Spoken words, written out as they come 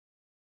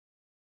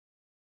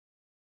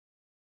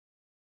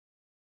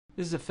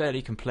This is a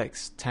fairly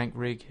complex tank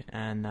rig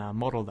and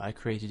model that I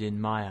created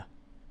in Maya.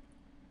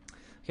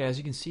 Okay, as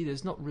you can see,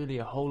 there's not really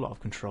a whole lot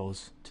of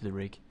controls to the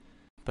rig,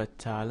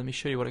 but let me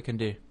show you what it can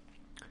do.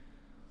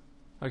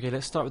 Okay,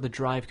 let's start with the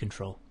drive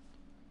control.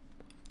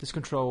 This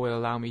control will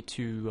allow me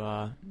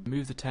to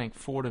move the tank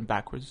forward and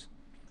backwards,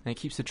 and it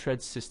keeps the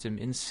tread system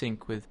in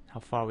sync with how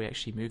far we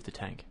actually move the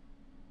tank.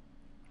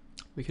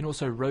 We can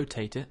also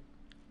rotate it,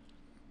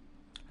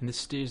 and this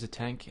steers the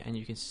tank, and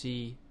you can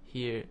see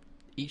here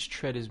each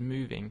tread is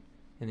moving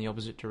in the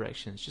opposite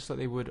directions, just like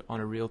they would on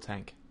a real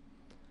tank.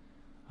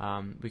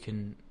 We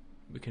can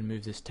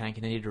move this tank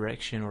in any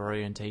direction or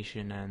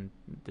orientation, and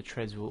the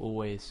treads will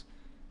always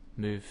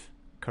move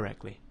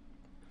correctly.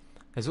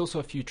 There's also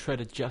a few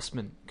tread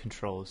adjustment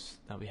controls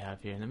that we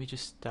have here. Let me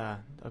just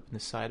open the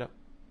side up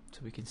so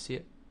we can see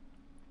it.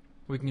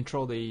 We can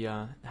control the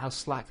how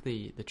slack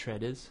the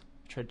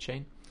tread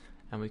chain,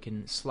 and we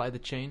can slide the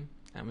chain,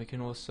 and we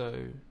can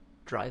also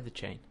drive the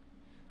chain,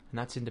 and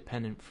that's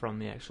independent from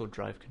the actual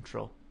drive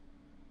control.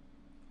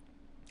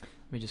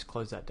 Let me just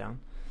close that down.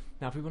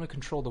 Now if we want to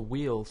control the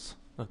wheels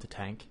of the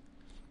tank,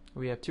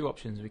 we have two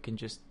options. We can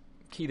just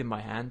key them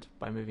by hand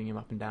by moving them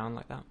up and down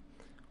like that,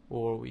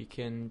 or we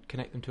can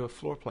connect them to a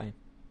floor plane,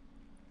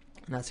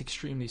 and that's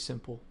extremely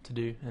simple to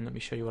do, and let me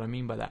show you what I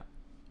mean by that.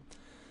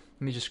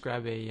 Let me just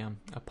grab a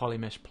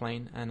polymesh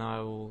plane, and I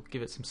will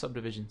give it some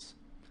subdivisions.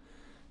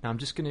 Now I'm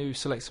just going to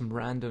select some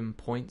random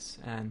points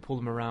and pull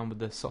them around with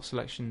the soft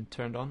selection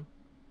turned on,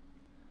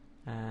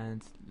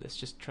 and let's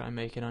just try and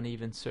make an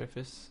uneven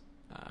surface.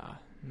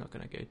 I'm not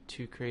going to go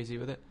too crazy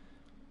with it,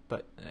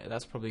 but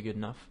that's probably good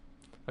enough.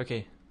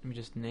 Okay, let me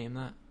just name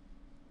that,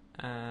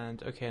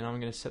 and okay, now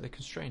I'm going to set the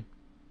constraint.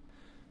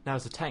 Now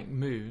as the tank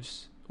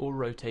moves or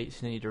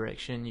rotates in any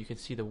direction, you can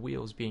see the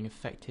wheels being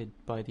affected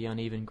by the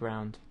uneven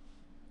ground.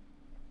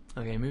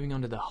 Okay, moving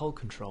on to the hull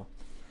control.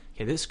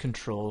 Okay, this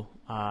control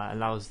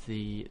allows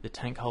the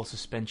tank hull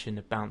suspension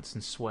to bounce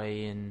and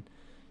sway in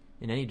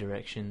any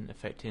direction,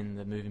 affecting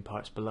the moving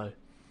parts below.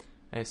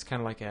 It's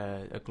kind of like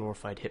a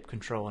glorified hip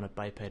control on a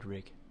biped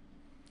rig.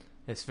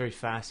 It's very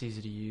fast,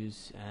 easy to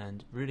use,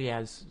 and really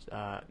adds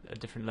a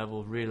different level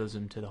of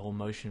realism to the whole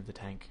motion of the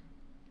tank.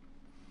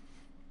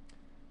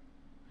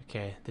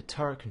 Okay, the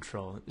turret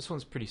control. This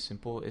one's pretty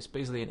simple. It's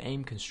basically an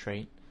aim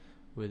constraint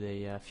with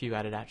a few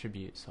added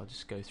attributes. I'll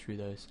just go through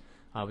those.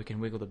 We can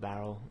wiggle the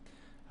barrel,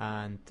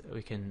 and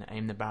we can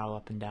aim the barrel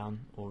up and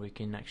down, or we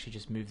can actually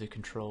just move the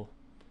control,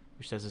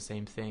 which does the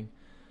same thing.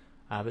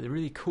 But the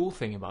really cool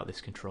thing about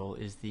this control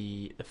is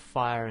the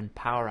fire and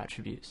power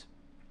attributes.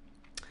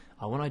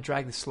 When I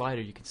drag the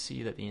slider, you can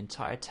see that the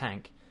entire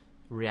tank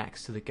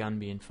reacts to the gun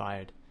being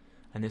fired,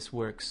 and this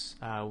works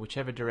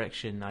whichever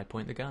direction I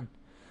point the gun.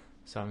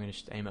 So I'm going to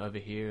just aim it over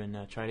here and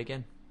try it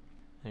again.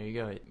 There you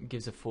go, it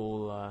gives a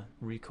full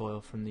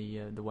recoil from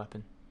the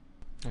weapon.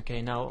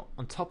 Okay, now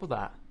on top of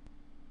that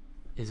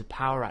is a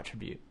power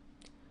attribute.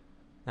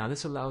 Now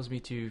this allows me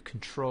to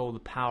control the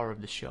power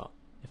of the shot.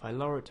 If I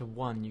lower it to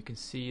 1, you can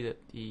see that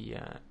the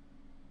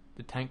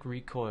tank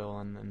recoil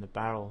and the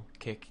barrel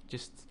kick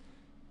just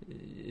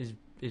is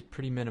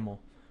pretty minimal.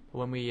 But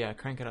when we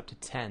crank it up to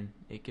 10,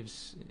 it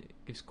gives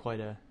quite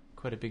a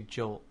big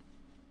jolt.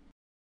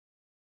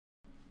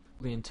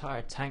 The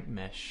entire tank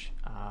mesh,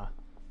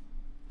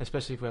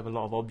 especially if we have a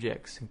lot of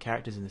objects and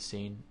characters in the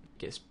scene,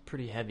 gets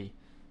pretty heavy.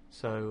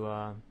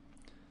 So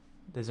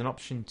there's an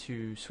option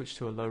to switch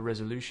to a low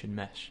resolution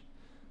mesh,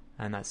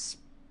 and that's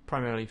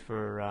primarily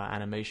for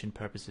animation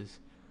purposes.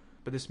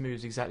 But this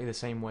moves exactly the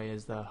same way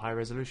as the high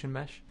resolution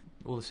mesh,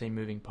 all the same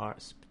moving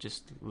parts, but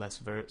just less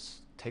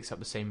verts, takes up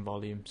the same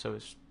volume, so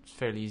it's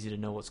fairly easy to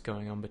know what's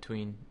going on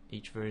between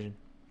each version.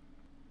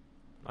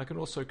 I can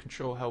also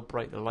control how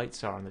bright the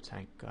lights are on the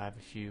tank. I have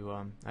a few,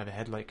 I have a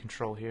headlight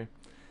control here,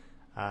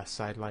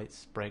 side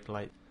lights, brake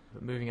light.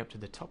 But moving up to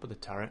the top of the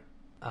turret,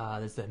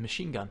 there's the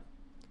machine gun,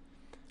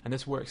 and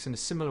this works in a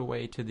similar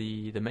way to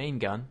the main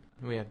gun.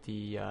 We have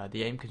the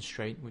aim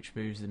constraint, which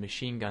moves the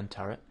machine gun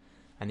turret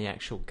and the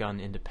actual gun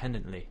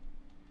independently.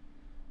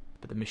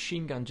 But the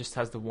machine gun just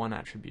has the one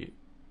attribute,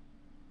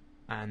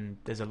 and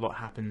there's a lot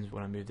happens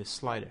when I move this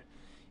slider.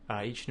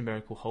 Each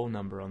numerical whole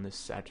number on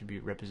this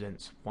attribute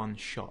represents one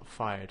shot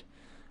fired,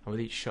 and with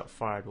each shot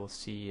fired we'll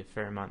see a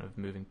fair amount of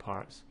moving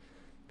parts.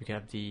 We can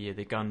have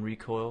the gun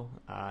recoil,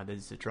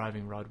 there's the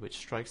driving rod which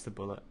strikes the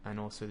bullet, and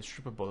also the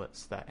strip of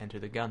bullets that enter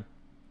the gun.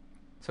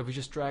 So if we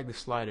just drag the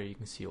slider, you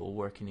can see it all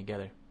working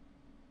together,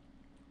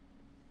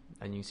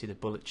 and you can see the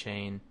bullet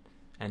chain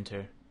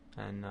enter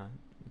and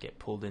get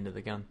pulled into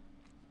the gun.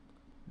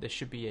 There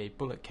should be a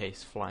bullet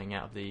case flying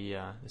out of the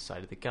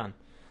side of the gun.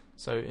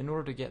 So in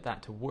order to get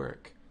that to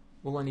work,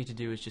 all I need to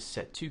do is just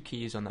set two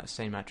keys on that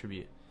same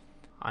attribute.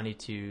 I need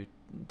to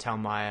tell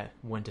Maya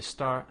when to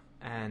start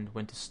and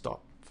when to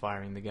stop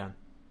firing the gun.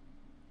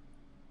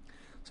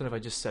 So if I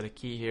just set a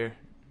key here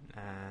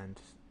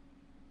and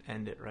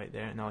end it right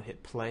there, and I'll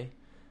hit play,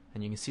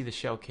 and you can see the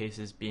shell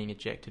cases being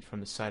ejected from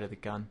the side of the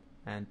gun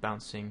and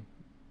bouncing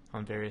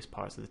on various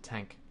parts of the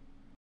tank.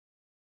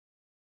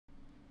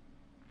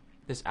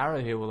 This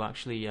arrow here will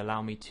actually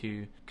allow me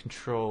to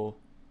control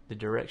the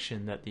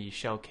direction that the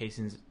shell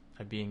casings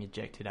are being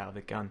ejected out of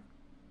the gun.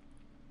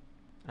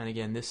 And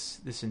again,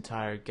 this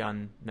entire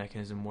gun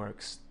mechanism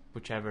works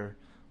whichever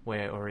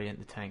way I orient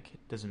the tank,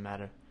 it doesn't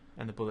matter,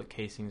 and the bullet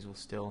casings will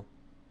still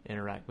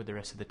interact with the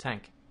rest of the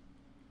tank.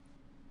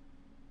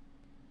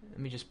 Let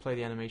me just play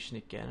the animation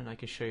again, and I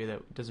can show you that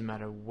it doesn't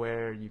matter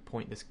where you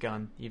point this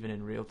gun, even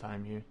in real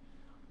time here,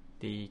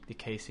 the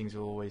casings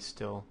will always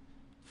still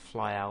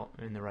fly out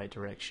in the right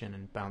direction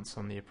and bounce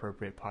on the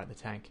appropriate part of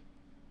the tank.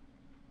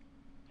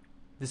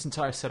 This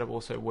entire setup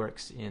also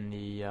works in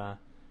the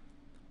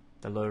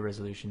low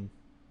resolution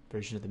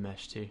version of the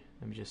mesh too.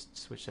 Let me just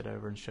switch that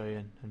over and show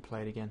you and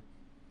play it again.